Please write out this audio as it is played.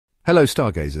Hello,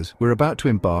 stargazers. We're about to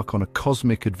embark on a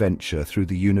cosmic adventure through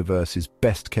the universe's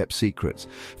best-kept secrets.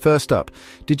 First up,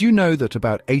 did you know that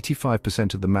about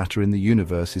 85% of the matter in the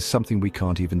universe is something we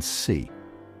can't even see?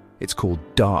 It's called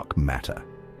dark matter.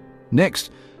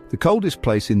 Next, the coldest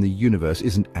place in the universe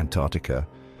isn't Antarctica.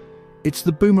 It's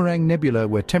the Boomerang Nebula,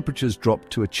 where temperatures drop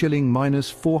to a chilling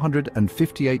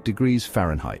 -458 degrees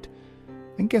Fahrenheit.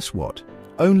 And guess what?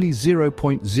 Only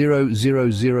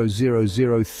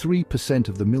 0.0000003%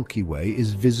 of the Milky Way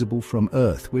is visible from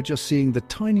Earth. We're just seeing the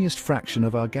tiniest fraction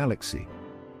of our galaxy.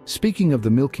 Speaking of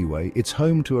the Milky Way, it's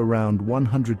home to around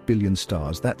 100 billion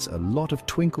stars. That's a lot of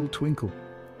twinkle, twinkle.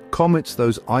 Comets,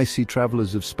 those icy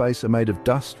travelers of space, are made of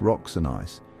dust, rocks and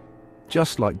ice,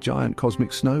 just like giant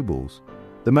cosmic snowballs.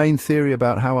 The main theory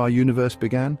about how our universe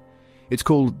began? It's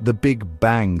called the Big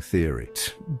Bang Theory.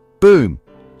 Boom!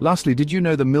 Lastly, did you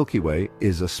know the Milky Way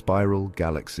is a spiral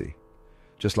galaxy?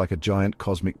 Just like a giant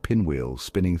cosmic pinwheel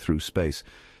spinning through space.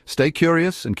 Stay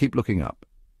curious and keep looking up.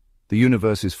 The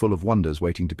universe is full of wonders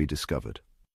waiting to be discovered.